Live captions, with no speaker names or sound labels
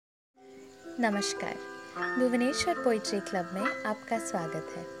नमस्कार। Bhubaneswar poetry club में आपका स्वागत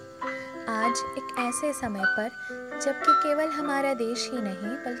है। आज एक ऐसे समय पर जबकि केवल हमारा देश ही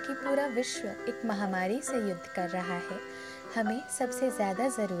नहीं बल्कि पूरा विश्व एक महामारी से युद्ध कर रहा है, हमें सबसे ज़्यादा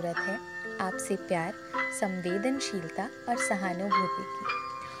ज़रूरत है आपसे प्यार, संवेदनशीलता और सहानुभूति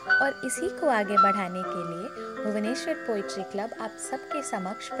की। और इसी को आगे बढ़ाने के लिए भुवनेश्वर पोइट्री क्लब आप सबके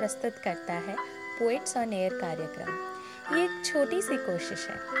समक्ष प्रस्तुत करता है पोएट्स ऑन एयर कार्यक्रम। ये एक छोटी सी कोशिश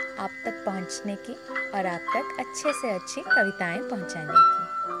है आप तक पहुंचने की और आप तक अच्छे से अच्छी कविताएं पहुंचाने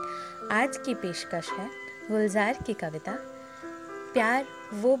की। आज की पेशकश है गुलजार की कविता प्यार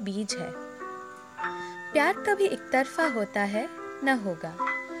वो बीज है। प्यार कभी एक तरफा होता है न होगा,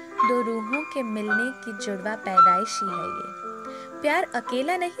 दो रूहों के मिलने की जुड़वा पैदाइशी है ये। प्यार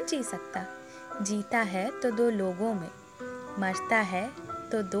अकेला नहीं जी सकता, जीता है तो दो लोगों में, मरता है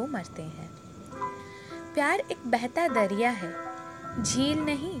तो दो मरते हैं। प्यार एक बहता दरिया है, झील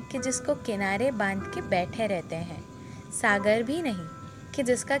नहीं कि जिसको किनारे बांध के बैठे रहते हैं, सागर भी नहीं कि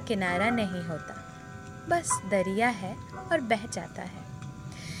जिसका किनारा नहीं होता, बस दरिया है और बह जाता है।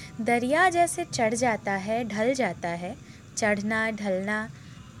 दरिया जैसे चढ़ जाता है, ढल जाता है, चढ़ना ढलना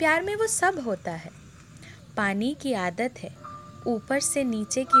प्यार में वो सब होता है। पानी की आदत है ऊपर से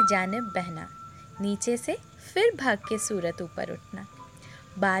नीचे की जानिब बहना, नीचे से फिर भाग के सूरत ऊपर उठना,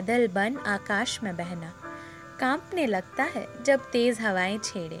 बादल बन आकाश में बहना, कांपने लगता है जब तेज हवाएं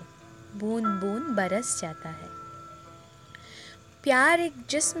छेड़े, बूंद बूंद बरस जाता है। प्यार एक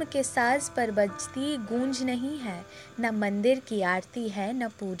जिस्म के साज पर बजती गूंज नहीं है, न मंदिर की आरती है न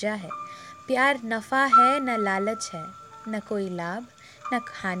पूजा है। प्यार नफा है न लालच है, न कोई लाभ न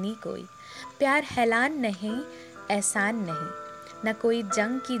हानि कोई। प्यार हैलान नहीं एहसान नहीं, न कोई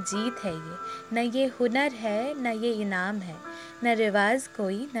जंग की जीत है ये, न ये हुनर है न ये इनाम है, न रिवाज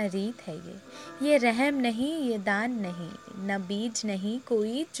कोई न रीत है ये रहम नहीं ये दान नहीं, न बीज नहीं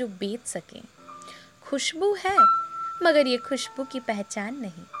कोई जो बेच सके। खुशबू है मगर ये खुशबू की पहचान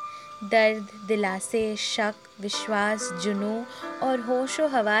नहीं, दर्द दिलासे शक विश्वास जुनून और होशो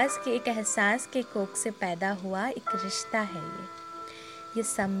हवास के एक एहसास के कोख से पैदा हुआ एक रिश्ता है ये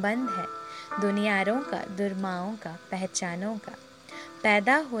संबंध है दुनियारों का, दुर्माओं का, पहचानों का।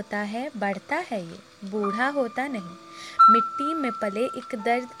 पैदा होता है बढ़ता है ये, बूढ़ा होता नहीं। मिट्टी में पले एक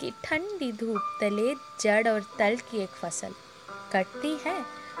दर्द की ठंडी धूप तले जड़ और तल की एक फसल कटती है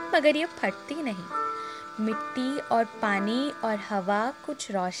मगर ये फटती नहीं। मिट्टी और पानी और हवा कुछ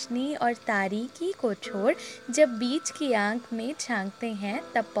रोशनी और तारीकी को छोड़ जब बीज की आंख में झांकते हैं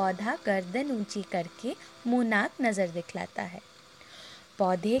तब पौधा गर्दन ऊंची करके मुंह नाक नजर दिखलाता है।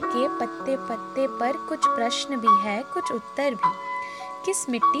 पौधे के पत्ते पत्ते पर कुछ प्रश्न भी है कुछ उत्तर भी। किस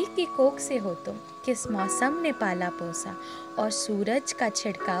मिट्टी की कोख से हो तुम, किस मौसम ने पाला पोसा और सूरज का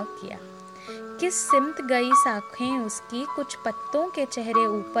छिड़काव किया। किस सिमत गई शाखें उसकी, कुछ पत्तों के चेहरे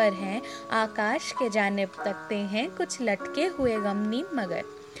ऊपर हैं, आकाश के जानिब तकते हैं कुछ लटके हुए गमनीम मगर।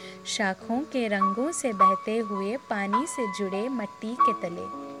 शाखों के रंगों से बहते हुए पानी से जुड़े मट्टी के तले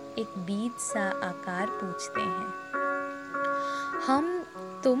एक बीज सा आकार पूछते हैं। हम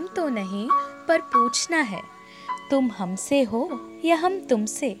तुम तो नहीं पर पूछना है, तुम हमसे हो या हम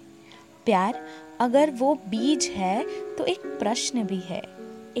तुमसे। प्यार अगर वो बीज है तो एक प्रश्न भी है,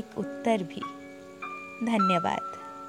 एक उत्तर भी। धन्यवाद।